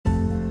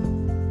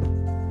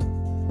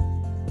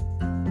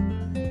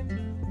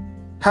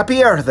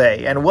Happy Earth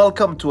Day and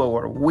welcome to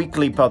our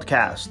weekly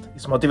podcast.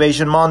 It's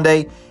Motivation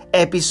Monday,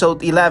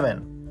 episode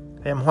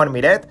 11. I am Juan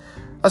Miret,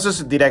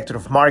 Associate Director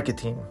of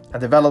Marketing and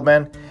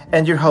Development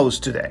and your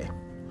host today.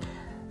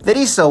 There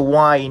is a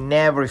Y in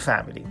every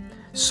family,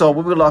 so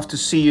we would love to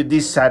see you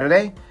this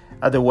Saturday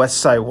at the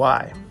Westside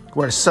Y.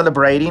 We're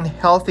celebrating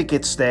Healthy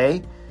Kids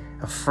Day,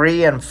 a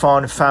free and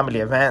fun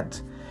family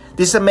event.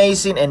 This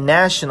amazing and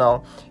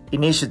national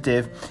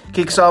initiative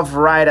kicks off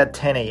right at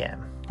 10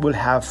 a.m. We'll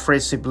have free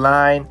zip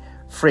line,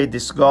 free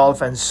disc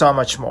golf, and so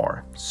much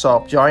more.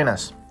 So join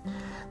us.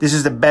 This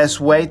is the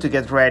best way to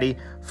get ready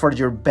for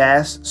your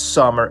best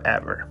summer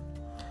ever.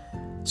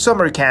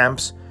 Summer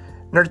camps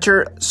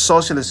nurture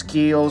social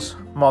skills,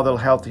 model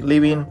healthy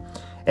living,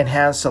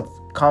 enhance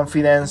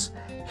self-confidence,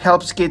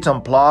 helps kids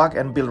unplug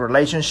and build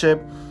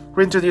relationship,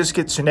 reintroduce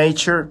kids to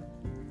nature,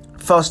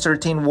 foster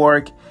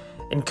teamwork,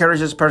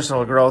 encourages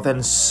personal growth,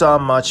 and so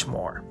much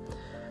more.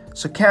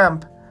 So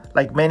camp,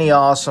 like many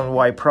awesome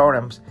Y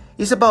programs,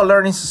 is about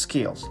learning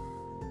skills,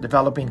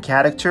 developing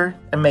character,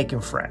 and making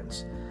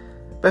friends.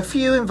 But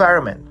few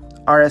environments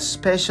are as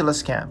special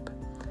as camp,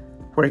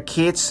 where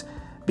kids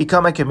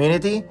become a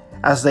community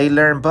as they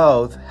learn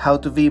both how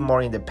to be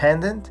more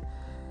independent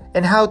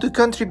and how to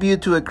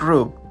contribute to a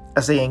group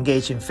as they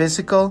engage in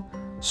physical,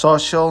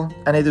 social,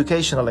 and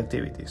educational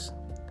activities.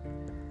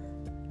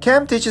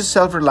 Camp teaches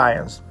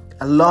self-reliance,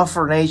 a love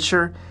for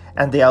nature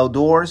and the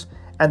outdoors,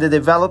 and the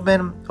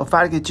development of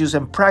attitudes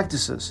and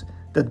practices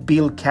that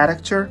build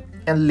character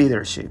and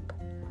leadership.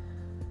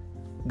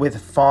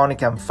 With fun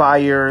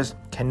campfires,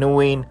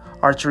 canoeing,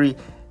 archery,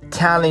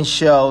 talent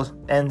shows,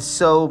 and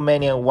so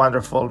many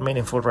wonderful,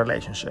 meaningful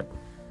relationships.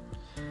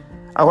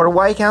 Our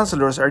Y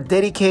counselors are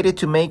dedicated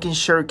to making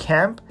sure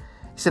camp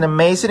is an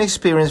amazing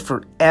experience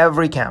for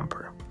every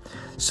camper.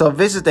 So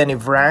visit any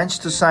branch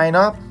to sign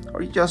up,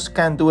 or you just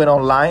can do it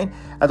online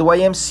at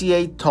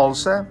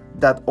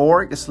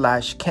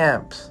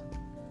ymcatulsa.org/camps.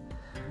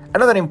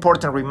 Another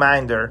important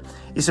reminder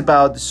is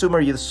about the summer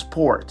youth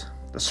sport.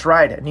 That's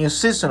right, a new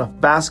season of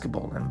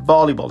basketball and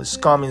volleyball is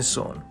coming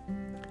soon.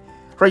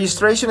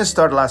 Registration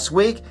started last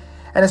week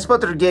and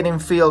spots are getting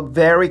filled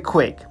very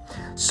quick.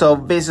 So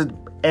visit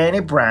any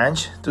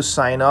branch to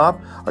sign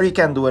up, or you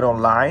can do it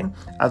online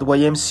at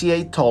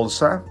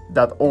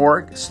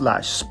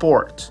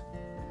ymcatulsa.org/sport.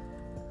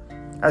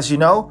 As you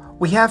know,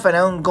 we have an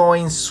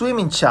ongoing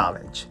swimming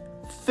challenge,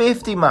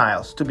 50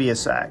 miles to be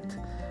exact.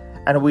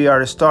 And we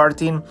are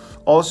starting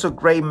also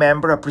great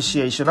member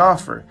appreciation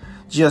offer.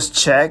 Just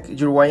check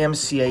your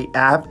YMCA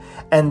app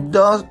and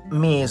don't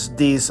miss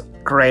these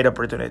great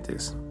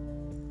opportunities.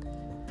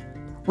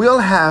 We all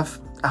have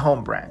a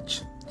home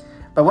branch,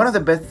 but one of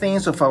the best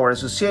things of our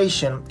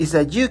association is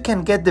that you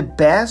can get the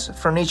best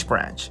from each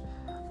branch.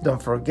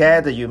 Don't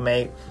forget that you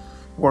may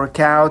work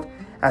out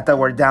at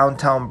our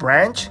downtown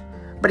branch,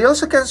 but you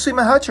also can swim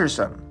at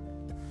Hutcherson.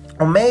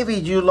 Or maybe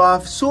you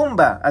love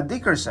Zumba at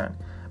Dickerson,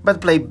 but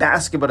play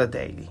basketball at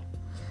Daly.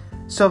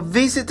 So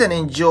visit and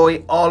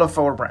enjoy all of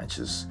our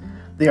branches.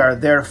 They are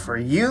there for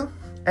you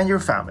and your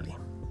family.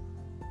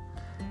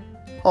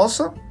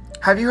 Also,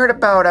 have you heard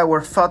about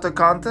our photo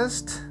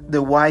contest,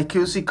 the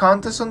YQC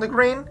contest on the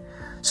green?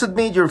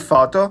 Submit your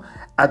photo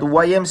at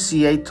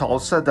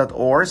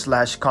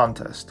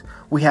ymcatulsa.org/contest.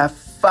 We have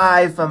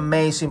 5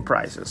 amazing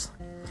prizes.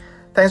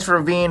 Thanks for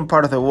being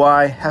part of the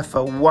Y. Have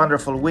a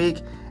wonderful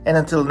week, and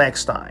until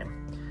next time.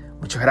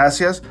 Muchas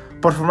gracias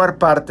por formar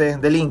parte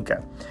del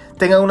Inca.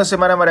 Tengan una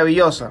semana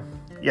maravillosa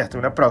y hasta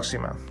una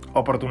próxima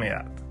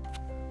oportunidad.